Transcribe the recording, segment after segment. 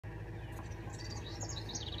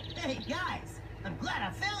Hey, guys, I'm glad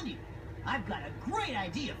I found you. I've got a great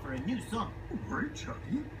idea for a new song. Great,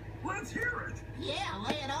 Chucky. Let's hear it. Yeah,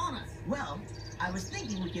 lay it on us. Well, I was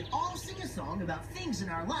thinking we could all sing a song about things in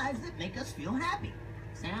our lives that make us feel happy.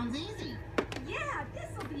 Sounds easy. Yeah,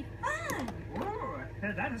 this'll be fun. Oh,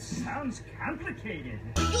 that sounds complicated.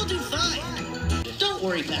 You'll do fine. Don't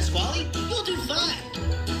worry, Pasquale. You'll do fine.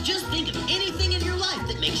 Just think of anything in your life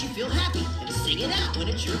that makes you feel happy and sing it out when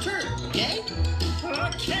it's your turn, okay?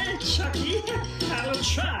 Okay, Chucky. I'll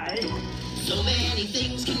try. So many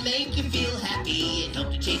things can make you feel happy and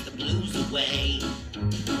help to chase the blues away.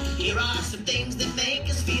 Here are some things that make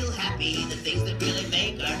us feel happy, the things that really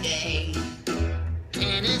make our day.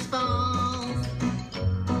 Tennis balls.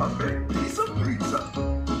 A big piece of pizza.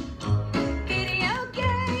 Video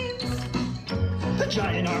games. A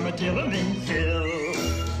giant armadillo named Phil.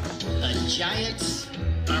 A giant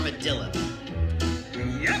armadillo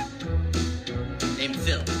Yep. named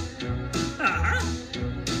Phil. Uh-huh.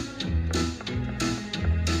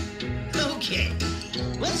 Okay,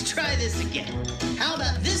 let's try this again. How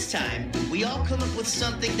about this time we all come up with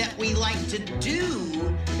something that we like to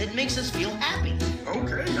do that makes us feel happy?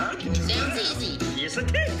 Okay, I can do Sounds that. easy. Piece of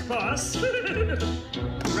cake, boss.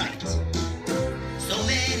 Right. So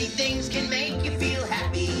many things can make you feel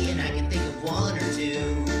happy, and I can think of one or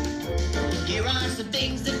two. Here are some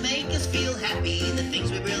things that make us feel happy, the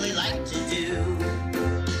things we really like to do.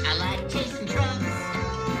 I like chasing trucks.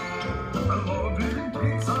 I love eating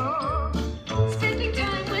pizza. Spending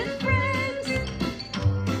time with friends.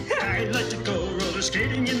 I like to go roller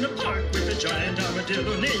skating in the park with a giant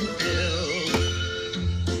armadillo named Phil.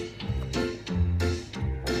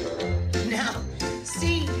 Now,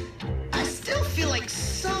 see, I still feel like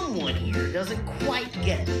someone here doesn't quite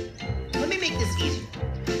get it. Let me make this easier.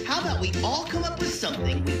 How about we all come up with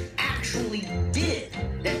something we actually did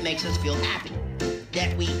that makes us feel happy?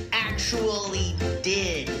 That we actually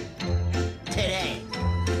did today.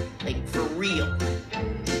 Like, for real.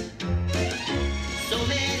 So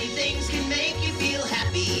many things can make you feel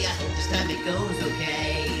happy. I hope this time it goes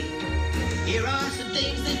okay. Here are some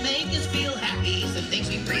things that make us feel happy, some things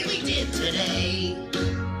we really did today.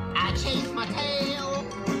 I chased my tail.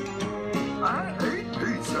 I ate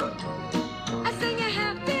pizza. I sing a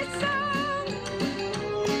happy song.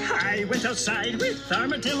 I went outside with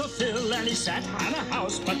Armadillo Phil, and he sat on a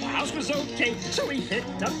house, but the house was okay. So he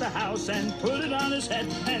picked up the house and put it on his head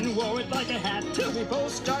and wore it like a hat till we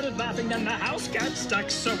both started laughing. Then the house got stuck,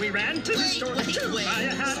 so we ran to the store to buy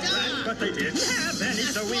a hat, stop. but they didn't have any,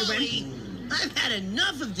 so we went. I've had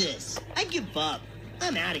enough of this. I give up.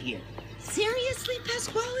 I'm out of here. Seriously,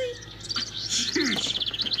 Pasquale?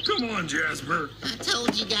 Sheesh. Come on, Jasper. I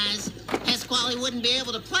told you guys, Pasquale wouldn't be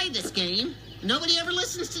able to play this game. Nobody ever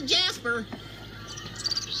listens to Jasper.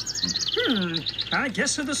 I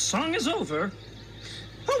guess the song is over.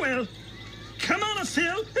 Oh well. Come on,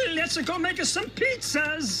 Phil. Let's go make us some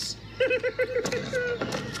pizzas.